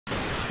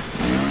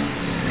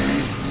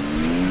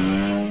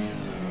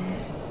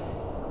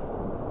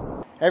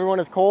Hey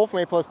everyone, it's Cole from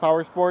A+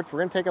 Power Sports. We're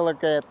going to take a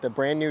look at the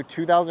brand new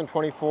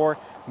 2024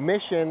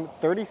 Mission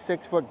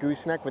 36-foot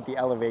gooseneck with the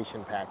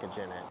elevation package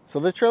in it.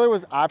 So this trailer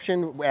was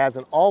optioned as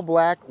an all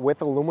black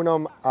with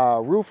aluminum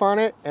roof on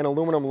it and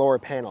aluminum lower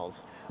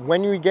panels.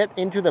 When you get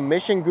into the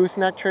Mission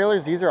gooseneck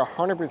trailers, these are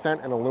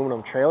 100% an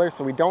aluminum trailer,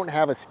 so we don't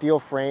have a steel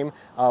frame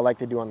like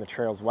they do on the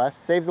Trails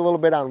West. Saves a little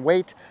bit on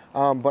weight,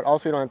 but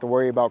also you don't have to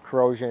worry about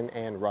corrosion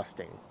and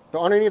rusting. So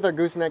underneath our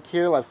gooseneck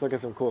here, let's look at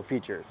some cool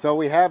features. So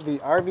we have the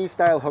RV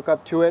style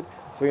hookup to it,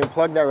 so we can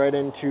plug that right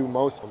into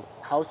most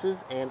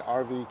houses and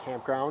RV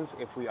campgrounds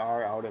if we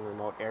are out in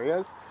remote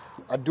areas.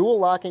 A dual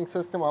locking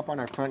system up on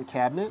our front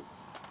cabinet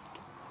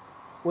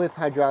with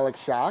hydraulic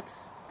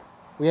shocks.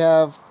 We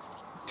have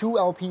 2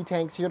 LP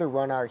tanks here to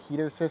run our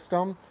heater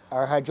system.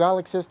 Our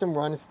hydraulic system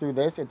runs through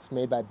this. It's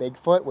made by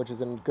Bigfoot, which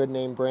is a good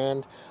name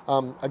brand.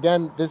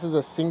 Again, this is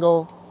a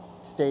single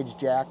stage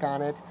jack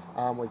on it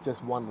with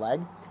just one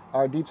leg.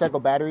 Our deep cycle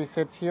battery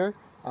sits here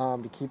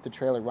to keep the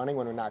trailer running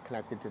when we're not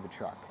connected to the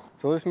truck.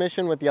 So this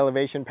Mission with the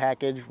elevation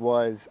package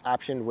was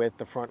optioned with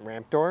the front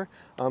ramp door.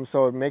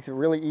 So it makes it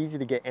really easy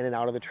to get in and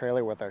out of the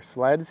trailer with our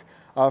sleds.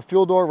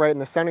 Fuel door right in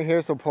the center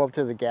here, so pull up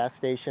to the gas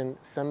station,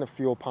 send the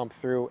fuel pump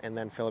through, and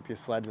then fill up your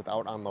sleds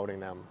without unloading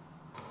them.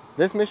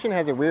 This Mission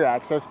has a rear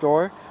access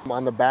door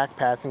on the back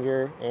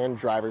passenger and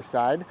driver's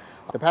side.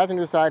 The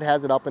passenger side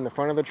has it up in the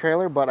front of the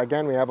trailer, but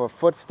again, we have a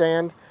foot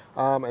stand,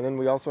 and then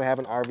we also have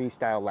an RV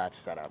style latch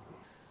setup.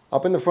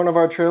 Up in the front of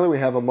our trailer, we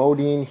have a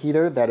Modine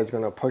heater that is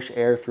going to push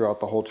air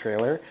throughout the whole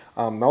trailer,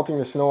 melting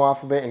the snow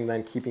off of it and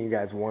then keeping you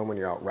guys warm when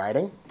you're out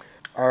riding.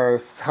 Our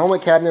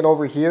helmet cabinet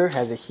over here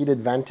has a heated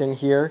vent in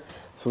here,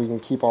 so we can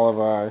keep all of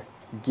our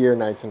gear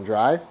nice and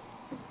dry.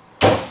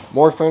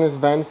 More furnace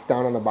vents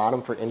down on the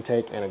bottom for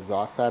intake and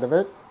exhaust side of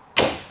it.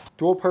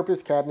 Dual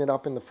purpose cabinet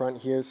up in the front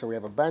here, so we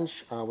have a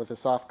bench with a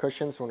soft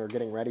cushion, so when we're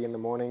getting ready in the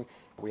morning,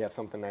 we have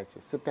something nice to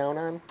sit down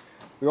on.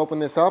 We open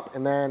this up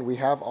and then we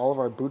have all of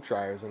our boot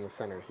dryers in the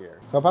center here.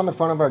 So up on the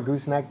front of our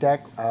gooseneck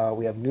deck,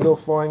 we have noodle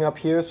flooring up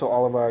here, so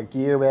all of our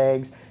gear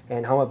bags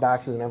and helmet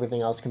boxes and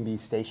everything else can be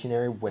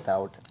stationary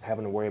without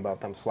having to worry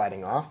about them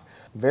sliding off.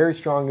 Very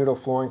strong noodle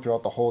flooring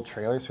throughout the whole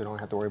trailer, so we don't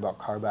have to worry about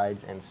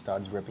carbides and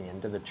studs ripping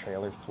into the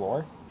trailer's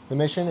floor. The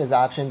Mission is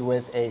optioned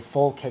with a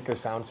full kicker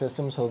sound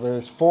system, so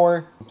there's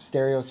 4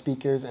 stereo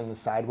speakers in the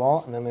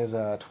sidewall, and then there's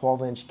a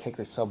 12-inch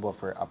kicker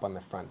subwoofer up on the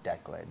front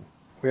deck lid.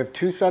 We have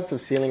 2 sets of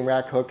ceiling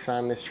rack hooks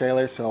on this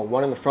trailer, so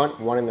one in the front,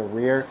 one in the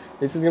rear.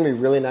 This is going to be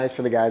really nice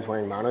for the guys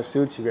wearing mono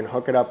suits. You can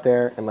hook it up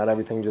there and let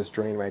everything just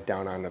drain right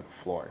down onto the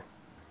floor.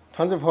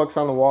 Tons of hooks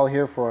on the wall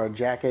here for our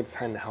jackets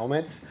and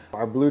helmets.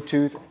 Our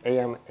Bluetooth,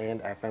 AM, and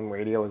FM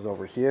radio is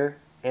over here.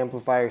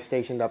 Amplifier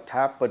stationed up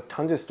top, but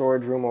tons of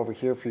storage room over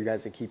here for you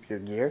guys to keep your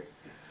gear.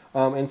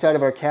 Inside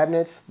of our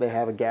cabinets, they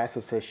have a gas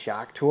assist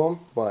shock to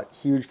them, but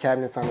huge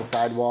cabinets on the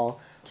sidewall,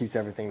 keeps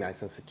everything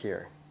nice and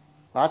secure.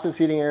 Lots of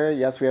seating area.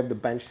 Yes, we have the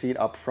bench seat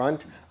up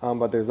front,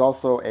 but there's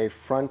also a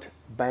front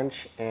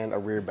bench and a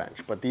rear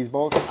bench. But these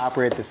both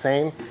operate the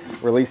same.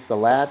 Release the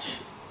latch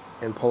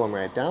and pull them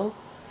right down.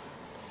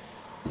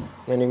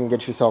 Then you can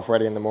get yourself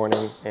ready in the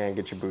morning and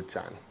get your boots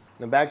on.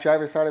 On the back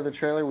driver's side of the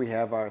trailer, we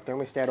have our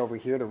thermostat over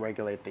here to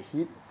regulate the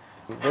heat.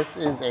 This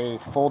is a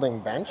folding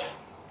bench.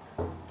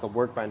 It's a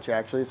workbench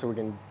actually, so we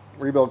can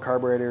rebuild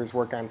carburetors,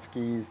 work on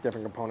skis,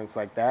 different components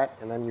like that.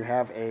 And then you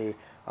have a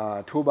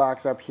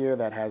toolbox up here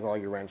that has all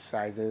your wrench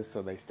sizes,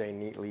 so they stay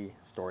neatly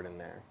stored in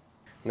there.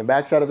 On the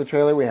back side of the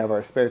trailer, we have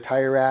our spare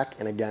tire rack,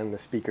 and again, the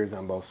speakers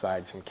on both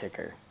sides from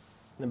Kicker.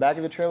 In the back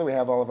of the trailer, we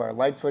have all of our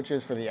light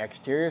switches for the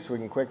exterior, so we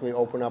can quickly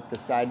open up the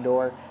side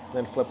door and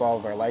then flip all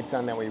of our lights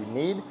on that we would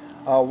need.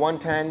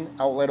 110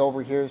 outlet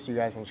over here, so you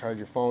guys can charge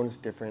your phones,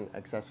 different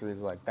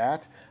accessories like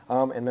that.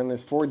 And then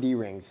there's 4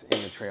 D-rings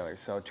in the trailer,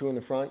 so 2 in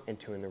the front and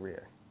 2 in the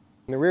rear.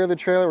 In the rear of the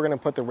trailer, we're going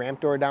to put the ramp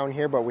door down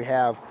here, but we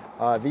have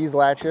these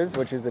latches,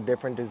 which is a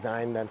different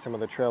design than some of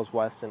the Trails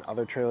West and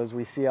other trailers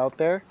we see out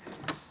there.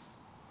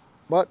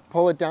 But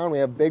pull it down, we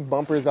have big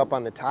bumpers up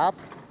on the top.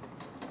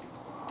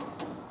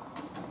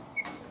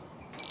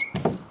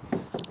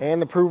 And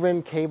the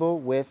proven cable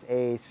with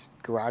a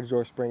garage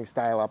door spring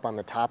style up on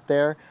the top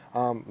there.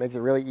 Makes it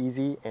really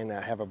easy and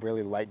have a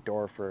really light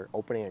door for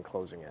opening and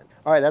closing it.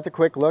 All right, that's a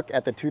quick look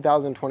at the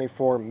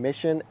 2024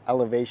 Mission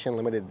Elevation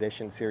Limited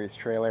Edition Series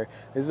trailer.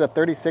 This is a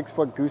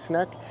 36-foot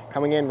gooseneck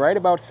coming in right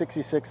about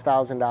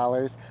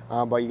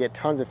 $66,000, but you get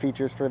tons of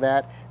features for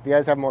that. If you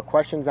guys have more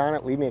questions on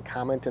it, leave me a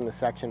comment in the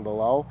section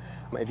below.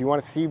 If you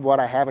want to see what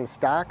I have in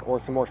stock or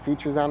some more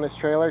features on this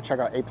trailer, check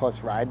out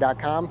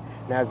aplusride.com.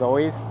 And as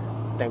always,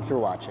 thanks for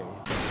watching.